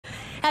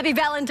Happy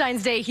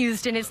Valentine's Day,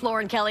 Houston. It's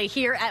Lauren Kelly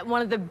here at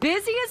one of the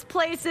busiest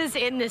places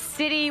in the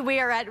city. We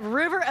are at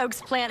River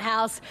Oaks Plant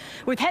House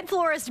with head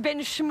florist Ben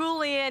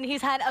Shamooelian.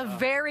 He's had a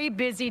very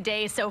busy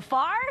day so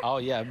far. Oh,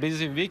 yeah,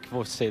 busy week,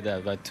 we'll say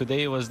that, but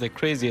today was the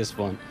craziest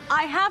one.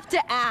 I have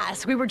to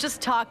ask, we were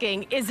just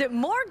talking, is it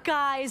more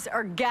guys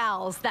or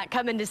gals that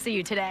come in to see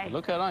you today?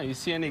 Look around, you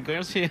see any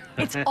girls here?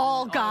 It's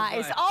all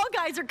guys. All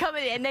guys are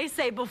coming in. They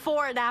say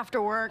before and after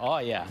work. Oh,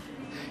 yeah.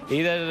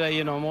 Either,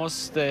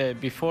 most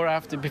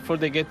before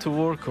they get to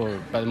work,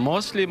 but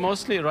mostly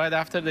right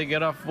after they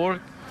get off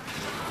work.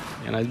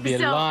 It'd be a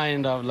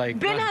line of like...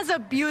 Ben has a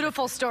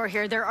beautiful store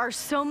here. There are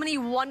so many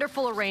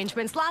wonderful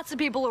arrangements. Lots of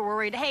people are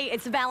worried, hey,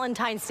 it's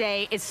Valentine's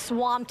Day. It's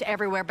swamped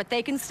everywhere, but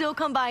they can still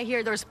come by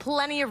here. There's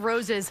plenty of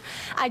roses.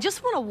 I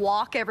just want to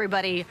walk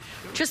everybody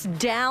just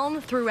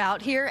down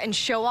throughout here and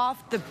show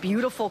off the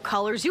beautiful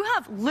colors. You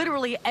have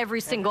literally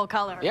every single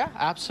color. Yeah,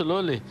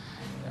 absolutely.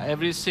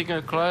 Every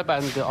single club,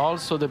 and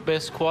also the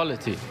best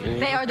quality.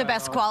 They are the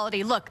best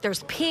quality. Look,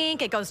 there's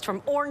pink, it goes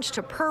from orange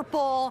to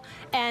purple,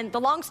 and the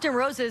long stem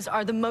roses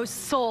are the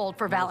most sold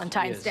for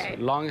Valentine's Day.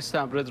 Long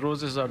stem red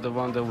roses are the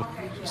one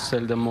that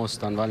sell the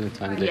most on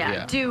Valentine's Day.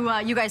 Yeah. Do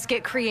you guys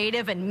get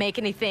creative and make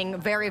anything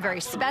very, very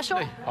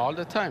special? All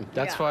the time.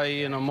 That's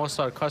why, most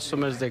of our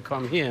customers, they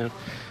come here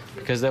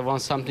because they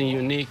want something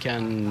unique,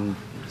 and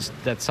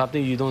that's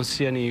something you don't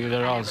see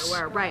anywhere else.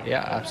 Everywhere, right. Yeah,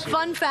 absolutely.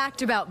 Fun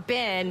fact about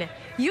Ben,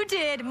 you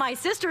did my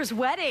sister's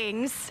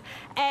weddings,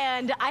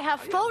 and I have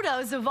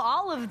photos of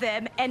all of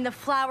them, and the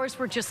flowers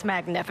were just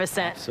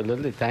magnificent.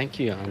 Absolutely, thank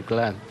you, I'm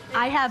glad.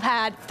 I have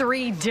had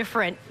 3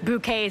 different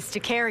bouquets to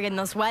carry in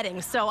those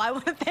weddings, so I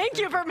want to thank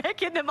you for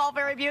making them all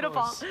very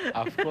beautiful.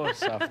 Of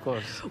course, of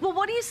course. Well,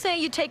 what do you say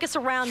you take us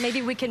around?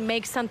 Maybe we can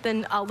make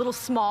something a little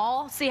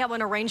small, see how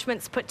an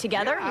arrangement's put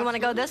together. Yeah, you want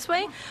to go this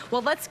way?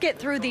 Well, let's get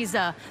through these,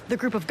 the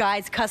group of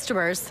guys,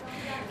 customers.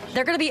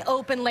 They're going to be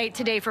open late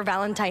today for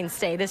Valentine's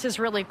Day. This is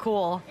really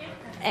cool.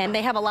 And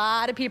they have a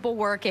lot of people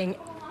working.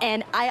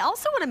 And I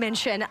also want to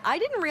mention, I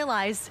didn't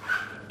realize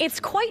it's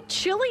quite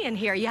chilly in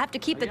here. You have to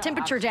keep the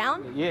temperature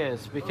down?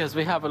 Yes, because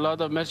we have a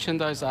lot of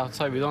merchandise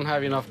outside. We don't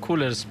have enough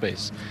cooler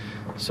space.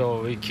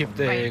 So we keep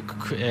the...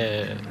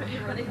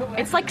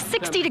 it's like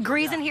 60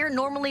 degrees in here.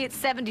 Normally it's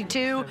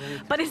 72,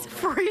 but it's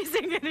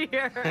freezing in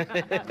here.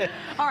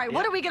 All right,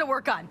 what are we going to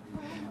work on?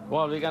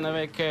 Well, we're going to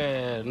make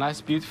a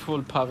nice,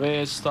 beautiful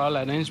pavé style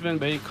arrangement,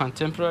 very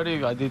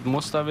contemporary. I did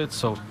most of it,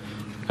 so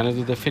I'm going to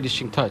do the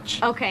finishing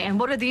touch. Okay, and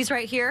what are these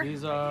right here?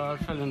 These are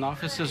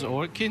Phalaenopsis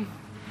orchid.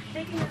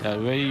 They're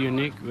very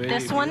unique.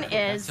 This one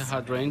is... That's a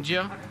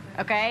hydrangea.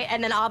 Okay,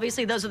 and then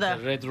obviously those are the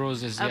red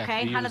roses.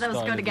 Okay, how do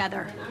those go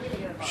together?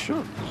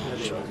 Sure.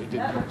 We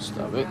did most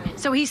of it.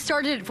 So he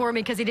started it for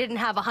me because he didn't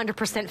have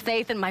 100%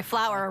 faith in my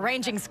flower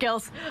arranging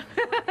skills.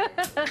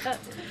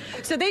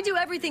 So they do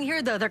everything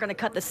here, though. They're going to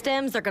cut the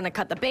stems. They're going to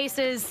cut the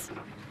bases.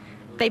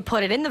 They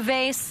put it in the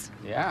vase.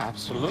 Yeah,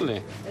 absolutely.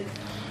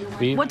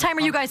 What time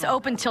are you guys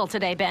open till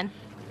today, Ben?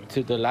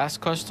 Till the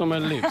last customer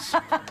leaves.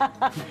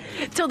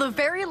 Till the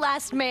very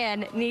last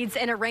man needs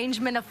an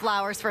arrangement of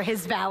flowers for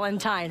his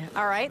Valentine.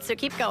 All right, so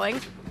keep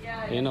going.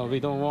 We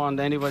don't want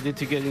anybody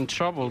to get in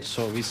trouble,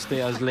 so we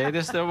stay as late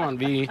as they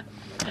want.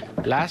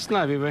 Last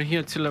night we were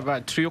here till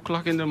about 3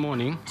 o'clock in the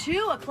morning.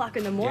 2 o'clock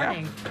in the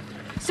morning? Yeah.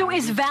 So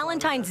is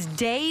Valentine's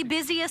Day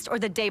busiest or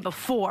the day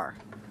before?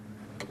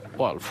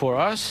 Well, for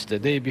us, the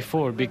day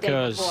before,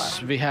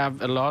 because we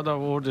have a lot of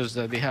orders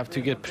that we have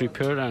to get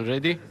prepared and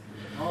ready.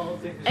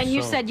 And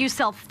you said you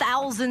sell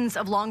thousands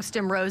of long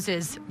stem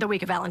roses the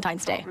week of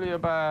Valentine's Day. Probably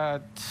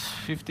about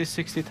 50,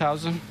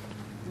 60,000.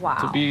 Wow.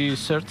 To be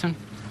certain.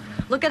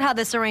 Look at how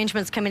this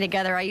arrangement's coming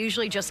together. I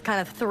usually just kind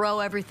of throw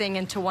everything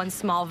into one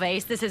small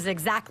vase. This is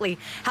exactly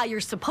how you're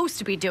supposed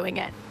to be doing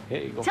it.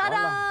 Here you go.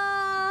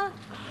 Ta-da!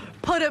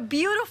 Put a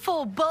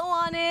beautiful bow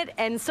on it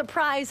and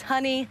surprise,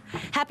 honey.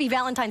 Happy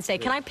Valentine's Day.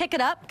 Can I pick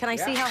it up? Can I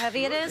see how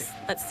heavy it is?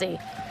 Let's see.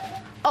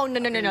 Oh, no.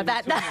 I'm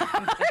not going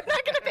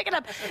to pick it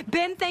up.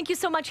 Ben, thank you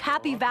so much.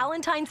 Happy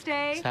Valentine's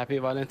Day. Happy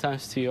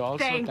Valentine's to you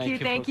also.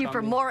 Thank you.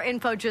 For more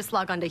info, just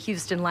log on to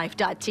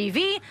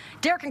HoustonLife.tv.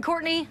 Derek and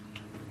Courtney,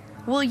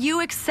 will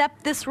you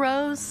accept this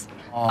rose?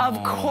 Oh.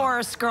 Of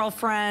course,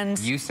 girlfriend.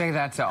 You say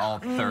that to all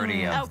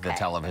 30 of the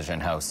television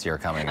hosts you're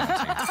coming on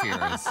to.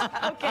 Cheers.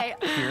 Okay.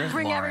 Cheers,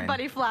 Bring Lauren.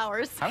 everybody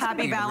flowers.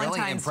 Happy Valentine's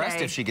really impressed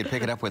Day. if she could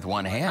pick it up with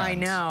one hand. I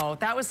know.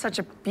 That was such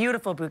a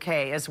beautiful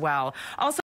bouquet as well. Also,